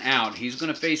 1 out. He's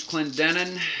going to face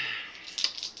Clendenin.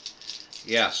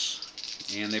 Yes.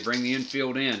 And they bring the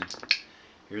infield in.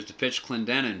 Here's the pitch,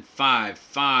 Clendenin.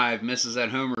 5-5. Misses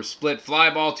that homer split. Fly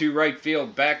ball to right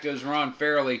field. Back goes Ron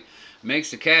Fairley.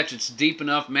 Makes the catch. It's deep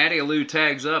enough. Matty Alou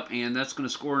tags up, and that's going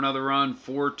to score another run.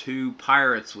 4-2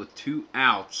 Pirates with 2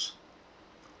 outs.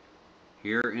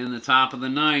 Here in the top of the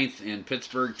 9th, and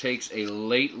Pittsburgh takes a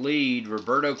late lead.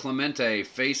 Roberto Clemente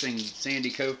facing Sandy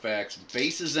Koufax.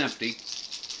 Bases empty.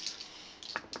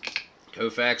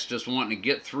 Koufax just wanting to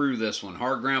get through this one.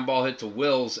 Hard ground ball hit to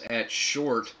Wills at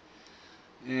short.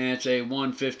 And it's a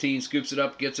 1-15. Scoops it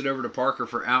up, gets it over to Parker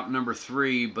for out number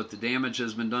 3. But the damage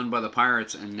has been done by the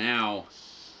Pirates, and now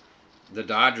the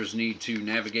Dodgers need to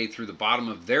navigate through the bottom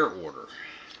of their order.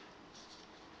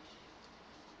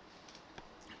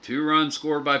 2 runs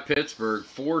scored by Pittsburgh.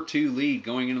 4-2 lead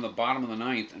going into the bottom of the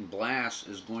 9th. And Blass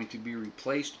is going to be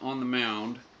replaced on the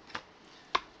mound.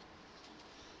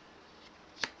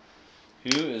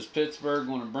 Who is Pittsburgh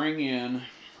going to bring in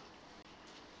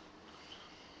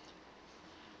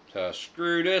to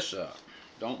screw this up?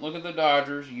 Don't look at the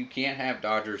Dodgers. You can't have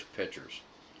Dodgers pitchers.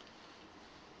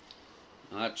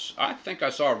 I think I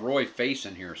saw Roy Face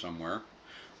in here somewhere.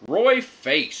 Roy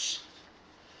Face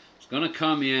is going to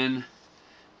come in,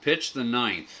 pitch the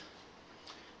 9th.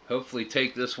 Hopefully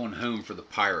take this one home for the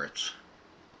Pirates.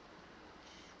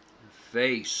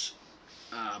 Face.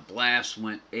 Blass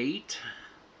went 8.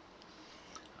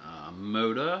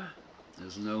 Mota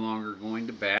is no longer going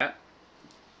to bat.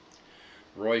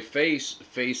 Roy Face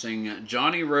facing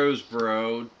Johnny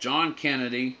Roseboro, John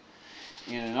Kennedy,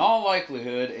 and in all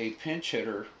likelihood a pinch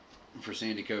hitter for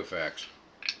Sandy Koufax.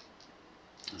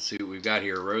 Let's see what we've got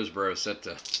here. Roseboro set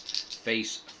to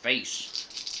face.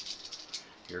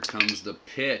 Here comes the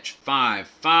pitch.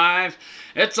 5-5.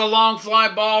 It's a long fly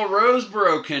ball.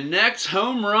 Roseboro connects.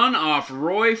 Home run off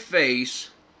Roy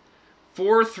Face.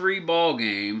 4-3 ball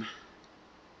game.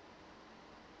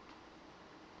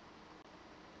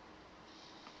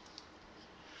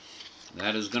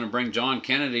 That is going to bring John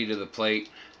Kennedy to the plate.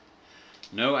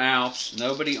 No outs,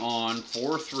 nobody on.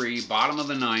 4-3, bottom of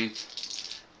the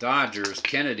ninth. Dodgers.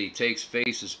 Kennedy takes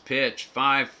Face's pitch.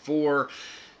 5-4.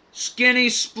 Skinny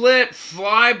split,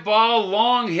 fly ball,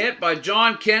 long hit by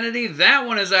John Kennedy. That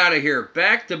one is out of here.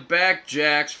 Back-to-back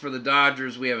jacks for the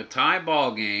Dodgers. We have a tie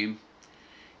ball game.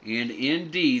 And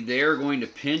indeed, they are going to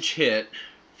pinch hit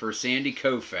for Sandy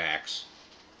Koufax.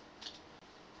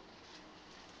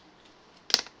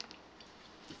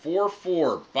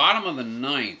 4-4, bottom of the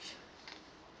ninth.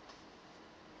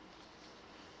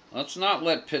 Let's not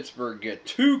let Pittsburgh get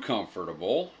too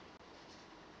comfortable.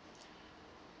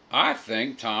 I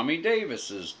think Tommy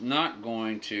Davis is not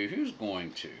going to. Who's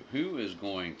going to? Who is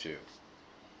going to?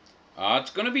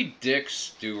 It's going to be Dick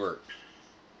Stewart.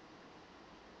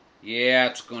 Yeah,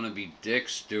 it's going to be Dick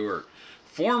Stewart.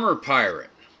 Former Pirate.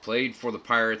 Played for the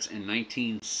Pirates in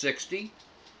 1960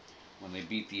 when they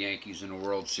beat the Yankees in the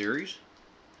World Series.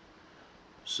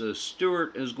 So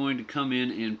Stewart is going to come in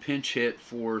and pinch hit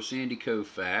for Sandy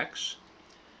Koufax.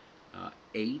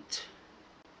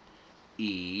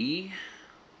 8E.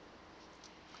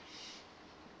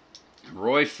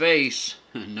 Roy Face,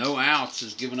 no outs,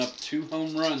 has given up 2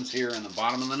 home runs here in the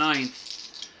bottom of the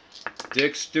ninth.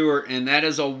 Dick Stewart, and that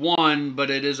is a 1, but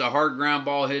it is a hard ground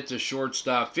ball hit to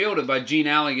shortstop. Fielded by Gene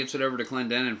Alley, gets it over to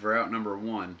Clendenin for out number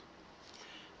 1.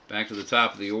 Back to the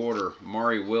top of the order,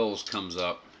 Maury Wills comes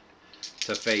up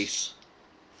to face.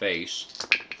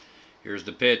 Here's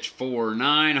the pitch,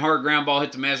 4-9. Hard ground ball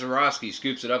hit to Mazeroski.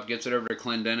 Scoops it up, gets it over to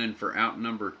Clendenin for out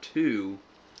number 2.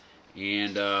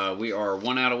 And we are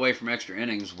 1 out away from extra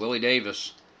innings. Willie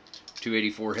Davis,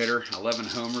 284 hitter, 11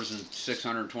 homers and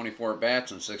 624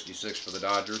 at-bats and 66 for the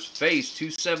Dodgers. Face,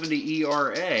 270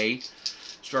 ERA,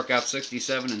 struck out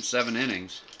 67 in 7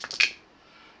 innings.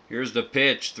 Here's the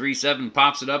pitch, 3-7,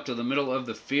 pops it up to the middle of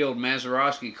the field.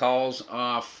 Mazeroski calls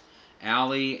off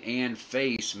Alley and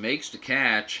Face, makes the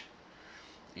catch.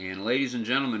 And ladies and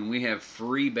gentlemen, we have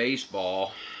free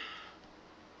baseball.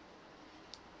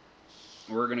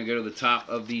 We're going to go to the top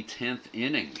of the 10th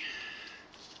inning.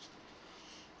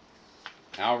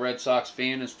 Al Red Sox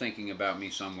fan is thinking about me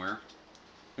somewhere.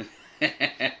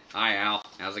 Hi, Al.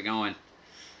 How's it going?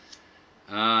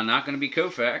 Not going to be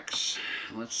Koufax.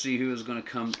 Let's see who is going to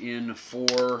come in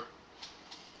for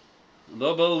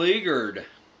the beleaguered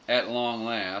at long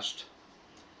last.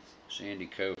 Sandy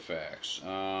Koufax.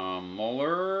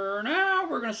 Muller. Now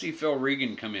we're going to see Phil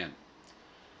Regan come in.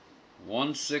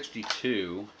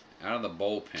 162 out of the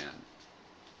bullpen.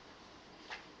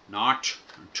 Not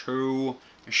too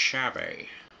shabby.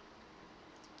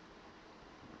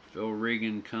 Phil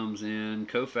Regan comes in.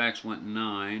 Koufax went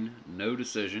 9. No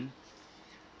decision.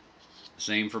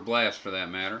 Same for Blass, for that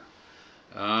matter.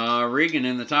 Regan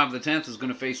in the top of the 10th is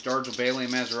going to face Stargell, Bailey,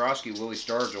 and Mazeroski. Willie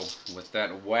Stargell with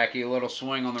that wacky little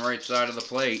swing on the right side of the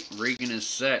plate. Regan is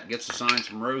set. Gets the signs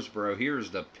from Roseboro.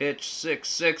 Here's the pitch.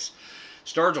 6-6.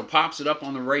 Stargell pops it up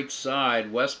on the right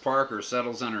side. Wes Parker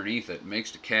settles underneath it. Makes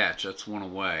the catch. That's 1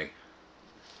 away.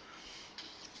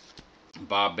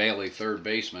 Bob Bailey, third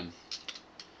baseman,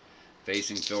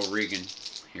 facing Phil Regan.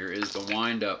 Here is the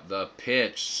windup. The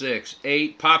pitch.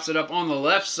 6-8. Pops it up on the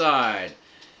left side.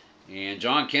 And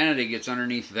John Kennedy gets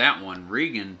underneath that one.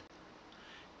 Regan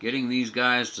getting these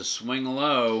guys to swing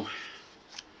low.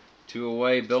 2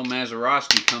 away. Bill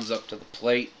Mazeroski comes up to the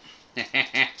plate.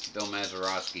 Bill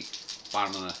Mazeroski,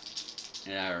 bottom of the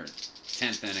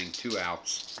 10th inning, 2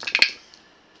 outs.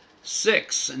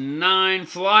 6-9,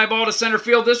 fly ball to center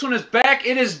field. This one is back.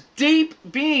 It is deep,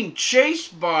 being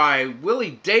chased by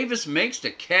Willie Davis. Makes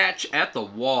the catch at the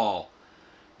wall.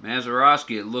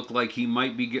 Mazeroski, it looked like he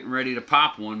might be getting ready to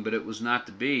pop one, but it was not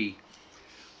to be.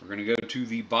 We're going to go to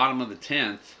the bottom of the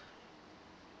 10th.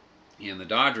 And the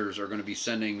Dodgers are going to be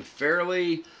sending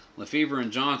Fairley, Lefevre,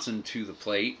 and Johnson to the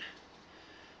plate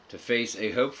to face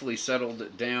a hopefully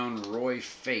settled down Roy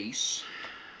Face.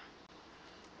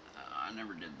 I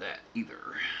never did that either.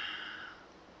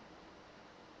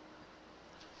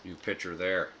 New pitcher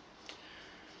there.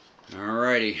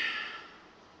 Alrighty.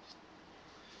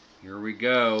 Here we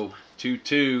go.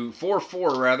 2-2.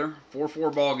 4-4 rather.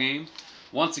 4-4 ball game.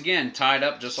 Once again, tied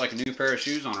up just like a new pair of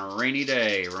shoes on a rainy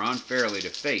day. Ron Fairley to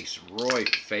face Roy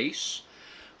Face.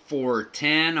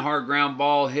 4-10. Hard ground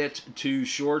ball hit to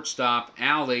shortstop.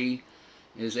 Alley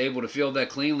is able to field that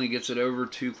cleanly. Gets it over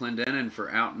to Clendenin for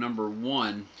out number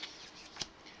 1.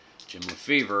 Jim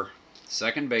Lefevre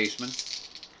second baseman.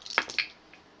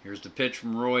 Here's the pitch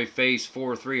from Roy Face,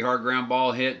 4-3, hard ground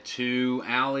ball hit to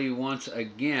Alley once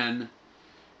again.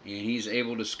 And he's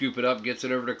able to scoop it up, gets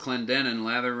it over to Clendenin.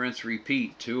 Lather, rinse,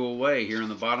 repeat. 2 away here in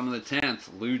the bottom of the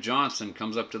 10th. Lou Johnson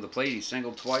comes up to the plate. He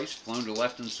singled twice, flown to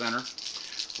left and center.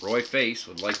 Roy Face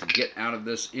would like to get out of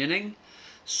this inning.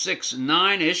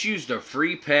 6-9, issues the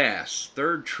free pass.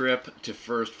 Third trip to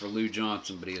first for Lou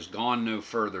Johnson, but he has gone no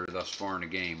further thus far in the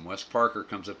game. Wes Parker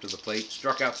comes up to the plate,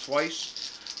 struck out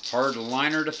twice. Hard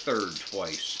liner to third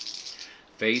twice.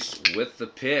 Face with the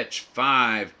pitch.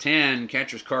 5-10.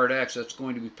 Catcher's card X. That's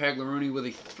going to be Pagliaroni with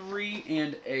a 3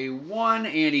 and a 1.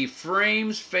 And he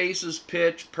frames Face's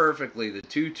pitch perfectly. The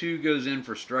 2-2 goes in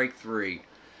for strike 3.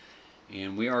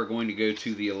 And we are going to go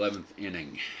to the 11th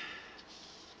inning.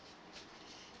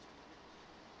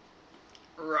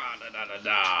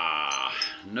 Ra-da-da-da-da.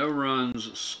 No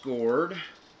runs scored.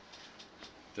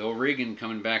 Phil Regan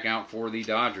coming back out for the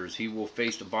Dodgers. He will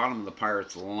face the bottom of the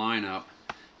Pirates lineup.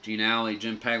 Gene Alley,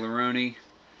 Jim Pagliaroni,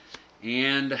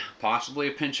 and possibly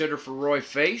a pinch hitter for Roy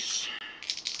Face.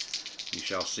 You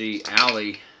shall see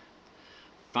Alley,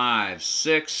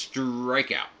 5-6,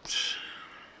 strikeout.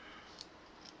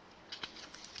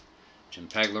 Jim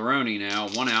Pagliaroni now,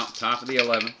 1 out, top of the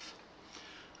 11th.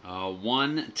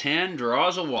 1-10,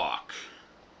 draws a walk.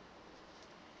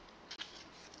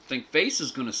 I think Face is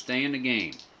going to stay in the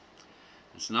game.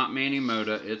 It's not Manny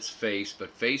Mota, it's Face, but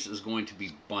Face is going to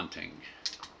be bunting.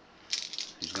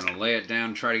 He's going to lay it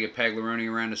down, try to get Pagliaroni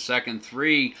around to second.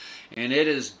 3, and it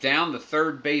is down the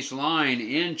third base line.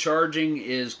 In charging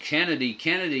is Kennedy.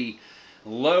 Kennedy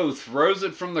low, throws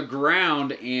it from the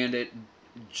ground, and it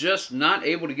just not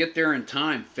able to get there in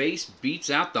time. Face beats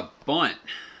out the bunt.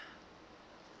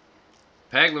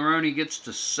 Pagliaroni gets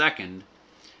to second,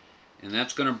 and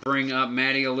that's going to bring up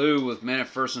Matty Alou with men at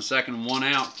first and second, 1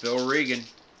 out. Phil Regan.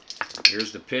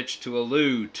 Here's the pitch to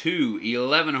Alou.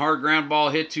 2-11, hard ground ball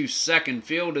hit to second,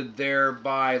 fielded there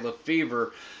by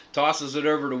Lefevre. Tosses it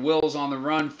over to Wills on the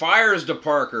run, fires to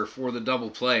Parker for the double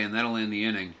play, and that'll end the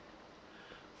inning.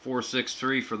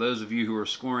 4-6-3 for those of you who are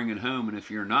scoring at home, and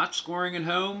if you're not scoring at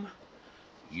home,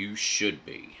 you should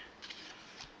be.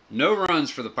 No runs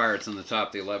for the Pirates in the top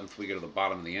of the 11th. We go to the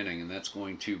bottom of the inning, and that's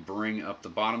going to bring up the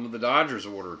bottom of the Dodgers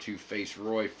order to face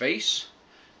Roy Face,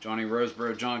 Johnny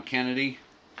Roseboro, John Kennedy,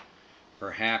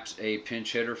 perhaps a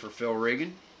pinch hitter for Phil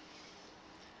Regan.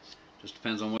 Just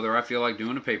depends on whether I feel like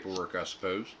doing the paperwork, I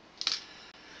suppose.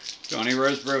 Johnny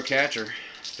Roseboro, catcher.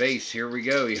 Face, here we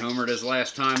go. He homered his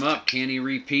last time up. Can he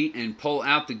repeat and pull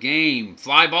out the game?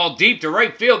 Fly ball deep to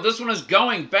right field. This one is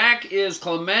going. Back is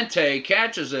Clemente.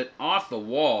 Catches it off the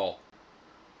wall.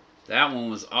 That one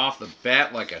was off the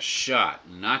bat like a shot.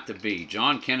 Not to be.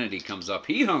 John Kennedy comes up.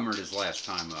 He homered his last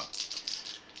time up.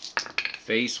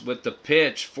 Face with the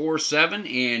pitch. 4-7.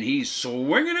 And he's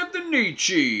swinging at the knee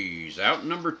cheese. Out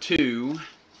number 2.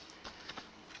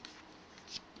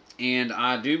 And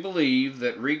I do believe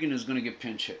that Regan is going to get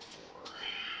pinch hit for.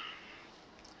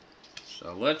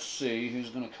 So let's see who's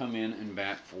going to come in and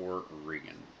bat for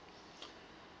Regan.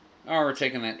 Oh, we're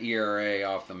taking that ERA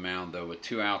off the mound, though, with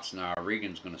 2 outs now.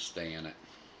 Regan's going to stay in it.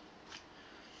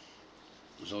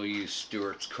 So we'll use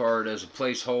Stewart's card as a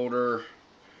placeholder.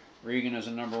 Regan is a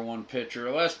 #1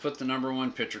 pitcher. Let's put the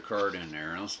 #1 pitcher card in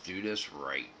there. Let's do this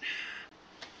right.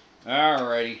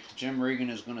 Alrighty, Jim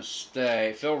Regan is going to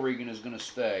stay. Phil Regan is going to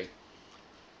stay.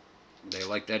 They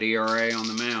like that ERA on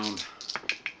the mound.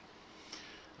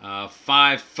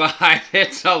 5-5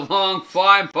 hits a long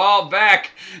fly ball back,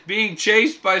 being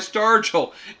chased by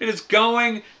Stargell. It is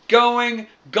going,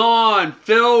 gone.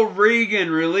 Phil Regan,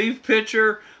 relief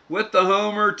pitcher with the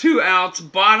homer. 2 outs,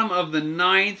 bottom of the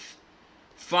 9th.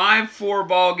 5-4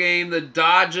 ball game. The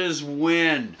Dodgers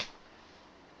win.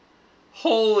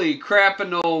 Holy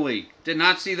crapinoli. Did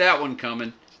not see that one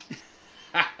coming.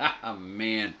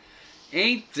 Man.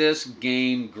 Ain't this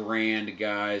game grand,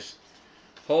 guys.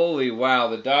 Holy wow.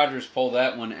 The Dodgers pulled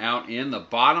that one out in the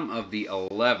bottom of the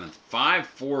 11th.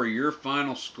 5-4 your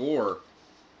final score.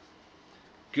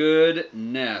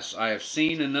 Goodness. I have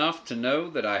seen enough to know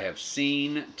that I have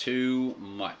seen too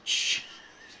much.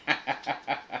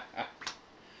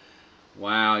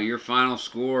 Wow. Your final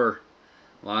score.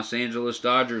 Los Angeles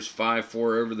Dodgers 5-4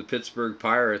 over the Pittsburgh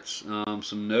Pirates.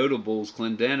 Some notables: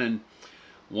 Clendenin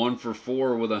 1 for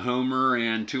 4 with a homer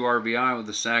and 2 RBI with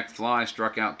a sac fly,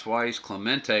 struck out twice.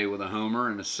 Clemente with a homer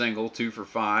and a single, 2 for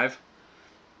 5.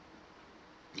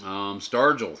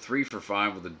 Stargell 3 for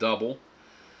 5 with a double.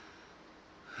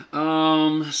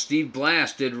 Steve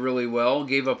Blass did really well.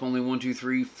 Gave up only 1, 2,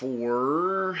 3,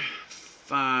 4,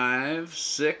 5,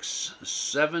 6,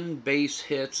 7 base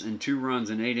hits and 2 runs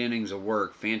in 8 innings of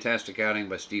work. Fantastic outing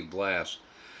by Steve Blass.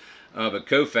 But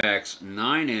Koufax,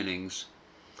 9 innings,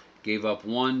 gave up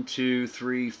 5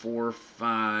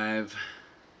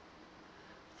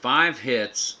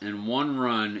 hits and 1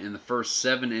 run in the first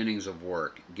 7 innings of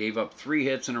work. Gave up 3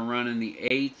 hits and a run in the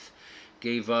 8th.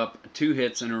 Gave up 2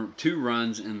 hits and 2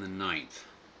 runs in the 9th.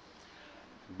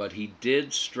 But he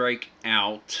did strike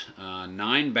out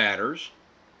 9 batters.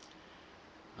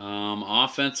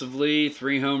 Offensively,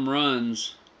 3 home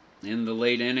runs in the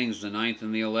late innings, the 9th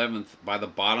and the 11th, by the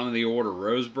bottom of the order.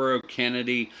 Roseboro,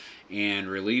 Kennedy, and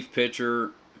relief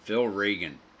pitcher Phil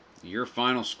Reagan. Your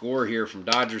final score here from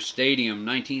Dodger Stadium: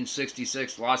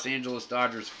 1966 Los Angeles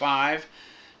Dodgers 5,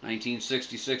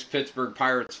 1966 Pittsburgh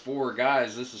Pirates 4.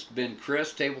 Guys, this has been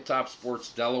Chris, Tabletop Sports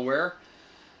Delaware.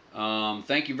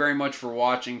 Thank you very much for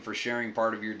watching, for sharing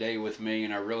part of your day with me,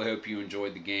 and I really hope you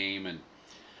enjoyed the game. And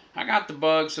I got the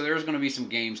bug, so there's going to be some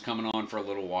games coming on for a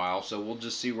little while, so we'll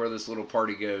just see where this little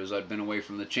party goes. I've been away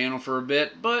from the channel for a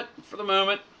bit, but for the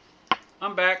moment,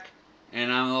 I'm back,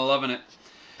 and I'm loving it.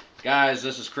 Guys,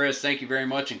 this is Chris. Thank you very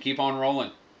much, and keep on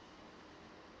rolling.